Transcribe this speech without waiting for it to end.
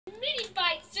mini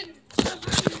bikes and yeah,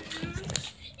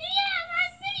 my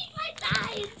mini bike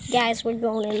died. Guys, we're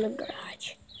going in the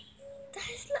garage.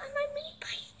 That's not my mini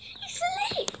bike. It's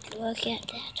late. Look at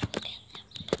that.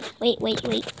 Wait.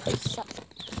 Stop.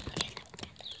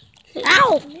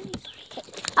 Ow!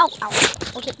 Ow.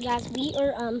 Okay, guys, we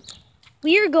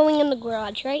are going in the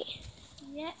garage, right?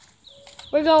 Yeah.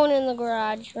 We're going in the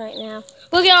garage right now.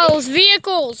 Look at all those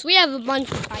vehicles. We have a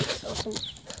bunch of bikes or some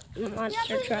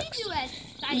monster trucks.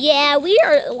 Yeah, we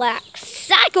are like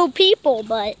psycho people,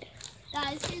 but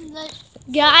guys,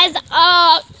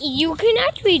 you can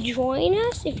actually join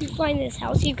us if you find this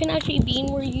house. You can actually be in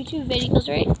our YouTube videos,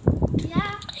 right?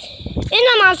 Yeah. In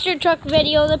the monster truck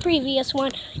video, the previous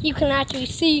one, you can actually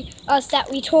see us that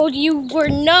we told you were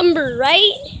number,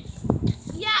 right?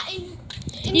 Yeah,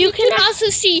 and you can also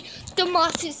see the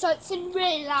monster trucks in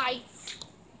real life.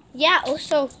 Yeah,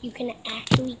 also, you can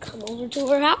actually come over to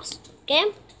our house,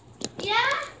 okay? Yeah?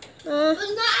 But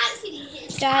not actually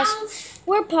his guys, house.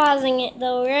 We're pausing it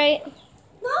though, right?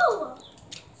 No!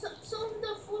 So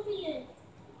the 4-wheel.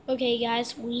 Okay,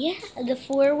 guys, the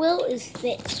 4-wheel is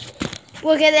fixed.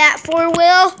 Look at that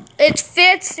 4-wheel. It's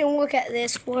fixed, and look at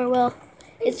this 4-wheel.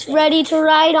 It's ready to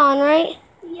ride on, right?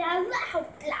 Yeah, look how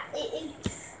flat it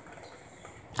is.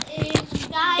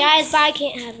 Guys, but I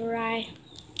can't have a ride.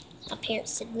 My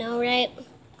parents said no, right?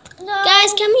 No.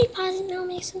 Guys, can we pause it now,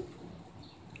 Mason?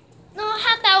 No,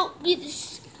 how about we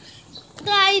just...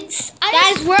 Guys,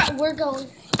 we're going.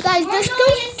 Guys, there's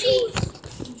those two.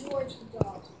 George the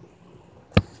dog.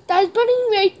 Guys, but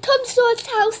anyway, come to our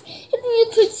house, and you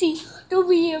can see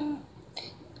the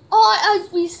all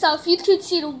as we stuff. You can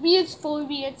see the weird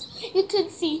 4-wheels. You can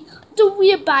see the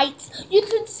weird bikes. You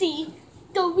can see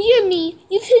the weird me.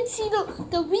 You can see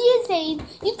the weird Zane.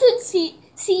 You can see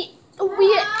the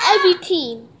weird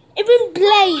everything. Even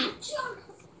Blades.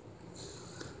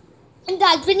 And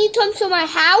guys, when you come to my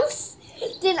house,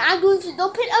 then I'm going to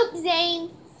open up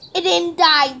Zane and then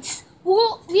Dides.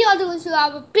 We are going to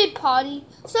have a big party.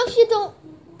 So if you don't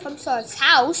come to our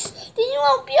house, then you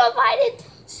won't be invited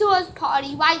to our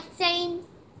party, right, Zane?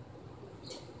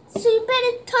 So you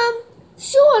better come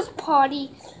to our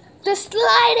party, the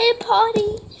sliding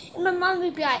party. And my mom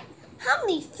would be like, how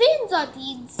many fins are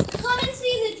these? Come and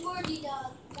see the Georgie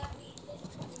dog.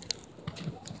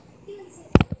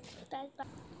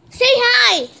 Say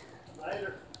hi.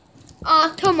 Later.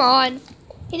 Aw, come on.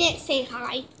 He didn't say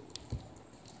hi.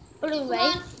 But anyway. Come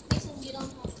on. Mason, get on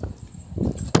home.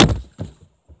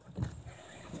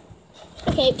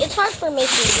 Okay, it's hard for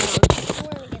Mason to get on.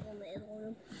 We're going to get in the other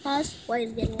room. Pause. What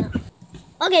is getting up?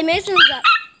 Okay, Mason's up.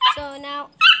 So now,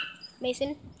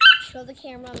 Mason, show the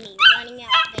camera me running out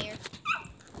there.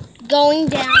 Going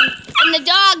down. And the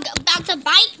dog about to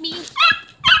bite me.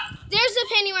 There's the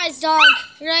Pennywise dog,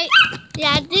 right?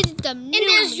 Yeah, this is the new And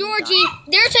there's Georgie.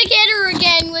 They're together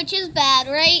again, which is bad,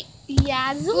 right?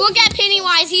 Yeah. Look at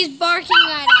Pennywise. He's barking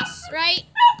at us, right?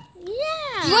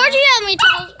 Yeah. Georgie only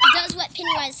does what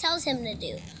Pennywise tells him to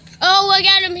do. Oh, look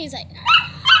at him. He's like,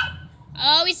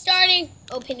 oh, he's starting.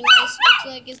 Oh, Pennywise looks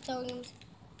like he's telling him.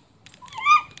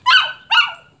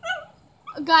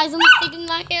 Guys, I'm sticking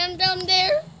my hand down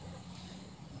there.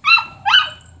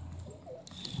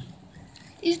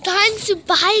 It's time to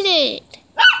bite it.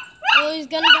 Oh, he's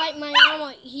gonna bite my arm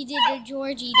like he did the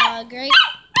Georgie dog, right?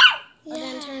 Yeah. And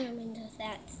then turn him into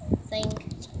that thing.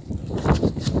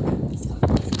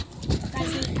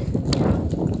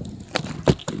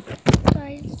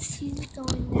 Guys, he's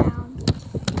going down.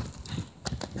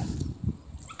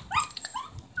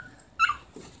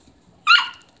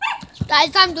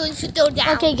 Guys, I'm going to go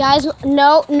down. Okay, guys,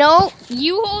 no,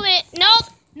 you hold it. Nope.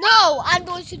 No, I'm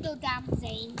going to go down,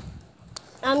 Zane.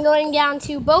 I'm going down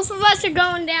too. Both of us are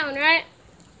going down, right?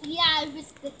 Yeah,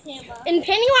 with the camera. And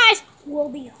Pennywise will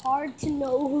be hard to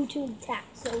know who to attack.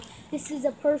 So this is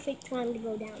a perfect time to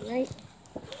go down, right?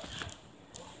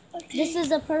 Okay. This is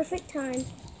a perfect time.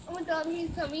 Oh my God, he's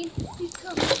coming. He's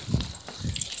coming.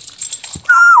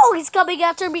 Oh, he's coming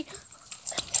after me.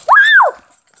 Woo!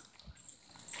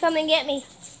 Come and get me.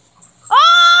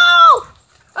 Oh!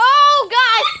 Oh,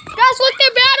 guys, look,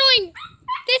 they're battling.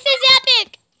 This is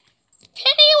epic.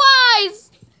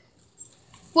 Pennywise.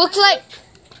 Looks like.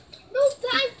 No,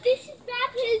 guys, this is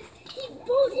bad because he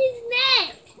broke his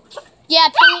neck. Yeah,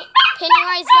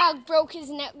 Pennywise dog broke his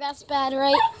neck. That's bad,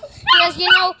 right? Because, you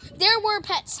know, there were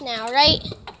pets now, right?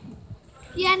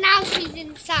 Yeah, now she's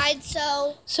inside,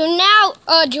 so. So now,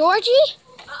 Georgie?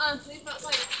 Sleep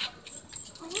outside.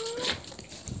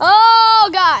 Oh,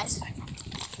 guys.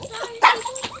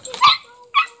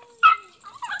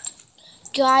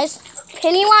 Guys,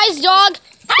 Pennywise dog.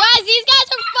 Guys, these guys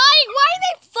are fighting. Why are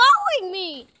they following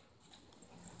me?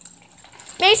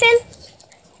 Mason?